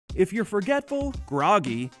If you're forgetful,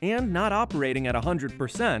 groggy, and not operating at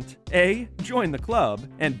 100%, A, join the club,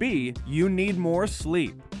 and B, you need more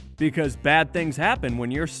sleep. Because bad things happen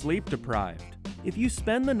when you're sleep deprived. If you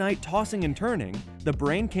spend the night tossing and turning, the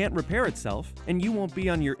brain can't repair itself, and you won't be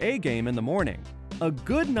on your A game in the morning. A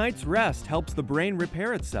good night's rest helps the brain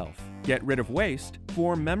repair itself, get rid of waste,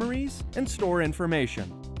 form memories, and store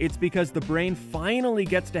information. It's because the brain finally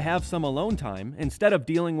gets to have some alone time instead of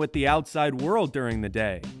dealing with the outside world during the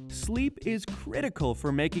day. Sleep is critical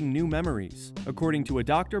for making new memories, according to a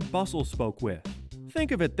Dr. Bustle spoke with.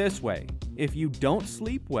 Think of it this way: if you don't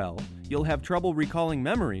sleep well, you'll have trouble recalling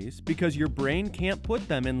memories because your brain can't put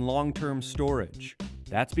them in long-term storage.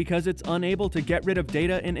 That's because it's unable to get rid of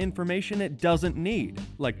data and information it doesn't need,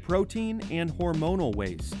 like protein and hormonal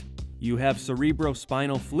waste. You have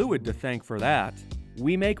cerebrospinal fluid to thank for that.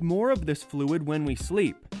 We make more of this fluid when we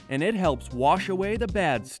sleep, and it helps wash away the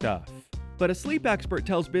bad stuff. But a sleep expert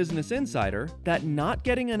tells Business Insider that not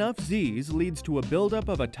getting enough Z's leads to a buildup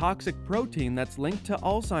of a toxic protein that's linked to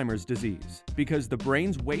Alzheimer's disease because the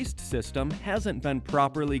brain's waste system hasn't been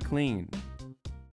properly cleaned.